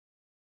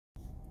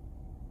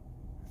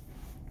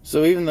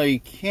So even though you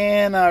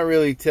cannot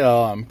really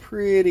tell, I'm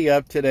pretty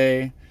up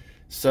today.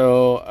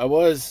 So I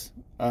was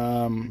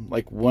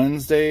like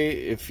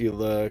Wednesday, if you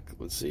look,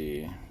 let's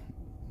see.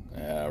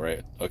 Yeah,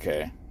 right.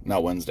 Okay.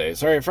 Not Wednesday.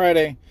 Sorry,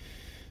 Friday.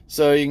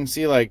 So you can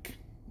see like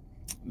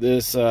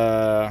this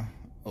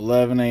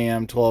 11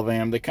 a.m., 12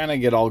 a.m. They kind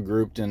of get all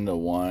grouped into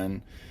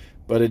one.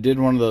 But it did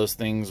one of those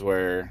things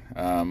where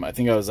I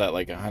think I was at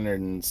like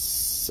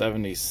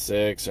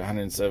 176 or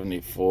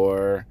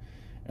 174.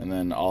 And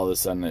then all of a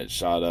sudden it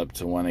shot up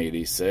to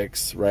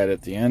 186 right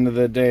at the end of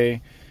the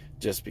day,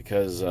 just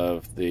because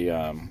of the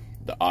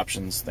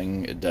options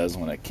thing it does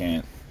when it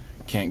can't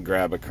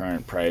grab a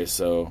current price.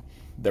 So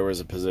there was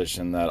a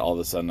position that all of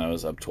a sudden I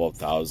was up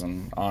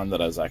 12,000 on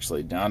that I was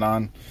actually down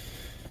on.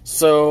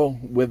 So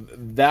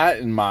with that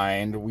in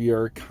mind, we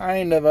are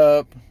kind of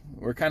up.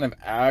 We're kind of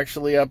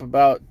actually up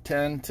about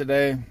 10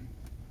 today.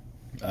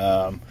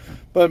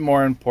 But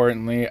more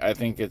importantly, I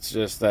think it's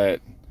just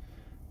that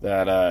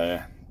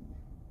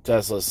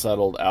Tesla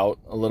settled out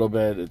a little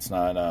bit. It's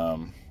not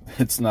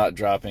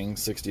dropping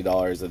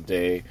 $60 a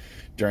day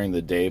during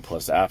the day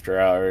plus after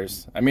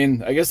hours. I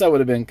mean, I guess that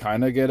would have been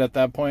kind of good at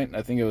that point.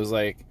 I think it was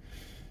like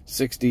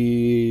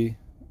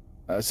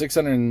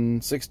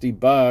 660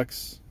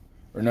 bucks,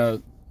 or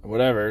no,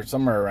 whatever,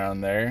 somewhere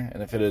around there.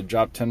 And if it had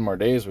dropped 10 more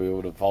days, we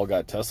would have all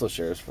got Tesla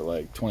shares for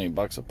like 20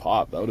 bucks a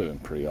pop. That would have been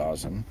pretty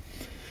awesome.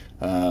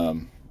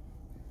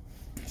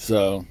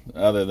 So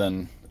other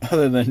than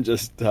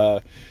just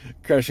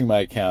crushing my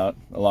account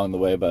along the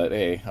way, but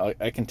hey,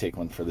 I can take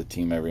one for the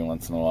team every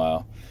once in a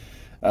while.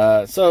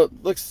 So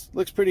looks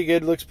pretty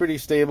good, looks pretty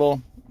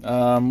stable.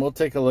 We'll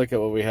take a look at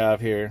what we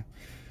have here.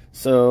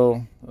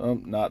 So,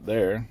 not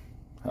there.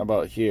 How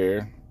about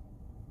here?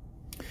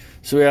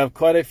 So we have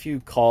quite a few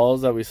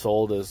calls that we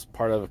sold as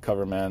part of a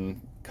poor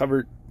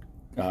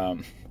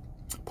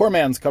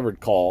man's covered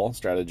call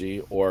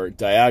strategy, or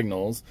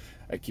diagonals.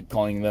 I keep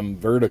calling them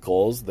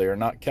verticals. They are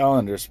not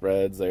calendar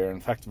spreads. They are in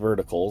fact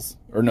verticals.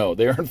 Or no,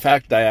 they are in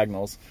fact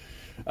diagonals.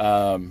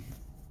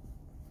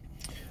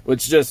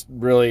 Which just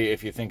really,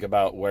 if you think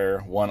about where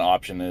one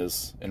option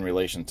is in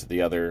relation to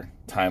the other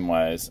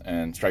time-wise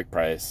and strike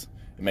price,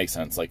 it makes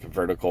sense. Like a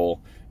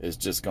vertical is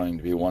just going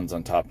to be ones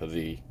on top of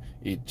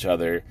each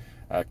other.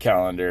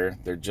 Calendar,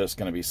 they're just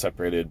going to be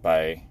separated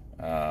by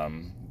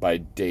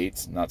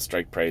dates, not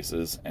strike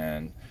prices,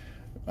 and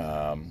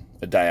a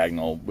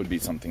diagonal would be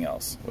something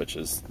else,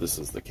 this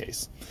is the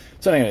case.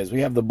 So anyways,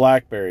 we have the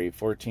BlackBerry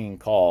 14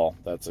 call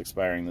that's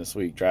expiring this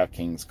week,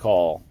 DraftKings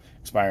call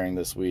expiring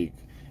this week,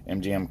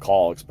 MGM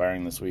call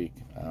expiring this week,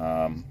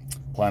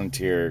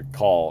 Planeteer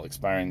call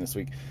expiring this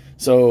week.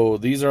 So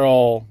these are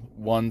all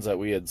ones that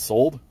we had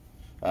sold.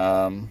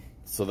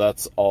 So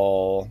that's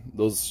all,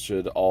 those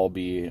should all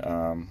be,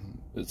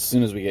 as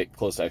soon as we get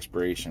close to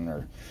expiration,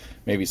 or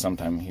maybe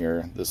sometime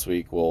here this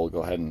week, we'll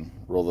go ahead and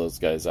roll those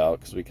guys out,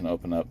 because we can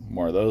open up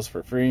more of those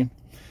for free.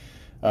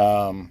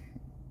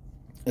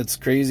 It's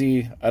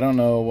crazy. I don't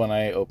know when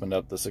I opened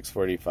up the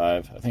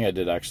 645. I think I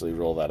did actually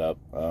roll that up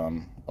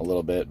a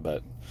little bit,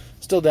 but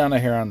still down a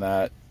hair on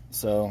that.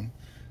 So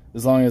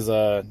as long as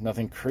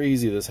nothing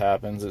crazy this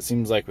happens, it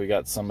seems like we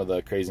got some of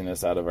the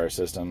craziness out of our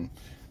system.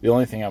 The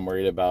only thing I'm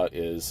worried about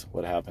is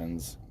what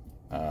happens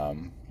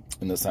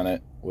in the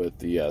Senate with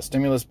the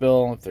stimulus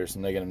bill. If there's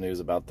some negative news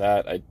about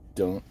that, I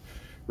don't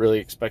really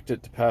expect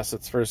it to pass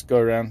its first go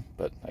around,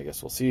 but I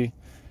guess we'll see.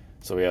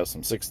 So we have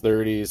some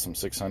 630s, some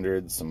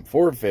 600s, some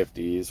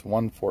 450s,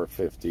 one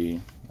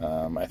 450.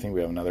 I think we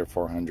have another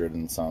 400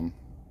 and some,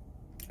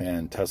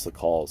 and Tesla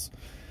calls.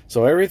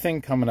 So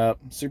everything coming up,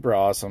 super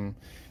awesome.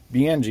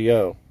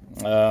 BNGO,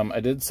 I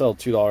did sell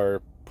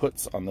 $2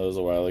 puts on those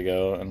a while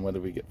ago, and what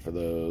did we get for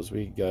those?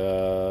 We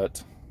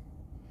got,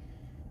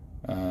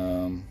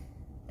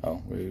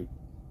 we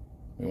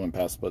went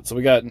past split. So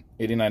we got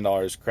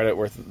 $89 credit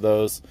worth of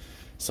those.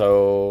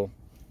 So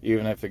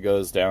even if it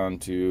goes down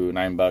to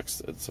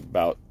 $9, it's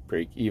about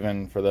break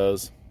even for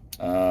those.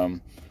 I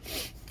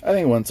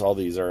think once all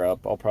these are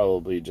up, I'll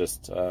probably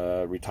just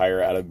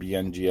retire out of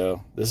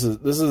BNGO. This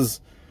is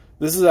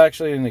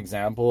actually an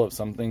example of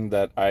something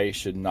that I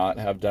should not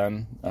have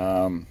done.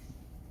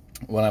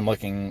 When I'm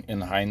looking in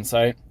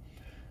hindsight,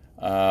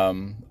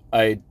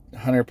 I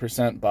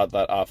 100% bought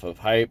that off of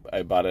hype.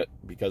 I bought it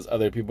because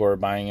other people were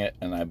buying it,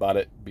 and I bought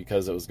it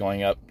because it was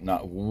going up.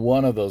 Not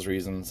one of those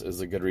reasons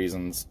is a good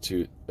reason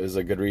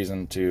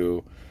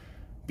to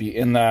be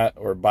in that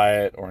or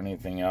buy it or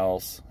anything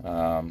else.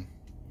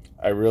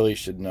 I really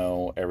should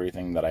know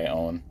everything that I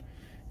own,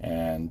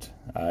 and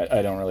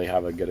I don't really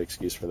have a good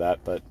excuse for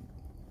that. But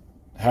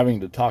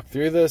having to talk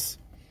through this,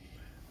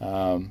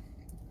 that'll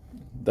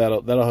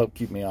help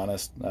keep me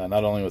honest,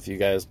 not only with you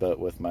guys but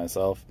with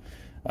myself.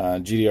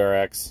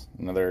 GDRX,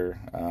 another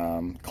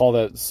call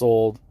that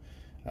sold,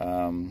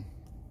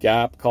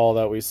 Gap call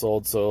that we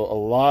sold. So a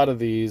lot of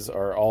these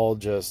are all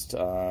just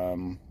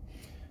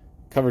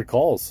covered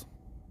calls.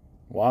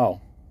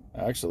 Wow,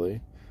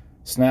 actually.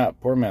 Snap,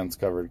 poor man's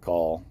covered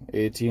call.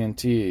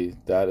 AT&T,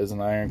 that is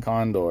an iron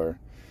condor.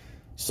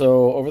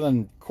 So over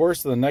the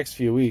course of the next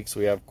few weeks,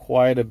 we have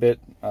quite a bit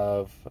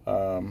of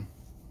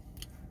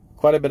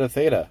quite a bit of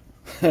theta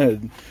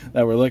that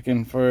we're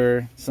looking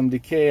for some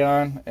decay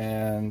on,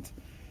 and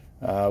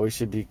we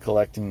should be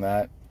collecting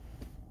that.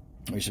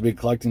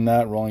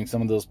 Rolling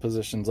some of those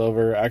positions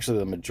over. Actually,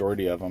 the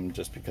majority of them,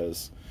 just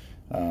because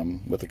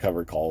with the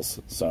cover calls.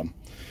 So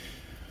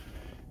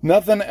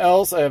nothing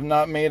else. I have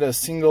not made a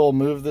single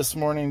move this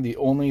morning. The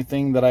only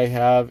thing that I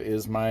have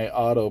is my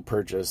auto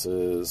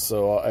purchases.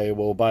 So I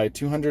will buy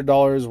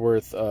 $200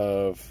 worth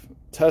of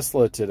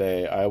Tesla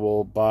today. I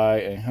will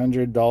buy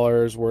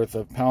 $100 worth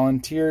of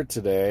Palantir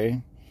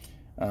today.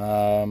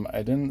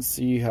 I didn't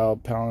see how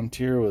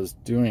Palantir was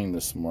doing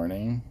this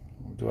morning.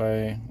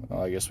 Well,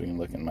 I guess we can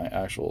look at my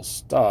actual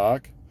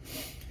stock.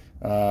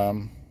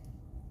 So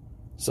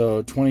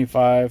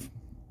 25,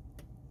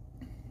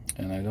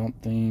 and I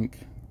don't think,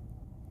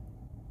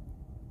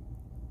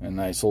 and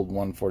I sold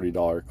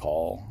 $140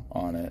 call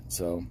on it.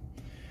 So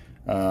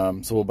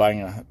we're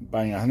buying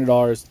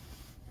 $100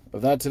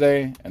 of that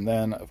today. And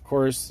then, of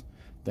course,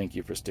 thank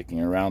you for sticking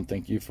around.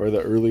 Thank you for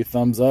the early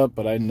thumbs up.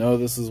 But I know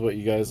this is what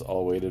you guys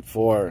all waited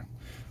for.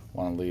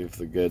 Want to leave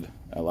the good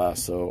at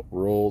last. So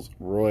Rolls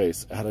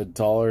Royce at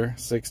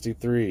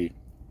 $1.63.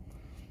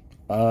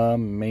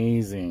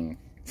 Amazing.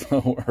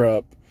 So we're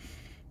up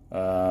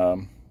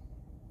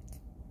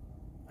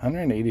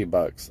 180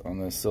 bucks on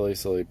this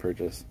silly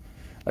purchase.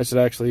 I should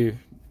actually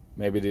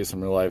maybe do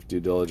some real life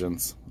due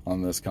diligence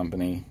on this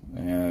company,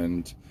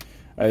 and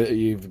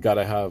you've got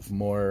to have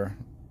more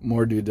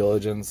due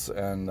diligence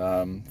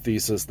and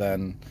thesis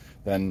than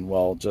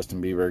well, Justin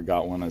Bieber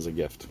got one as a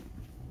gift.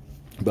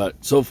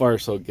 But so far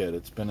so good.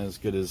 It's been as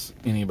good as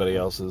anybody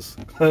else's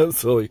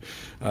silly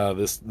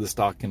this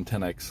stock can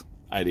 10x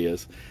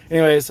ideas.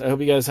 Anyways, I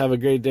hope you guys have a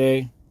great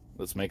day.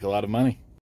 Let's make a lot of money.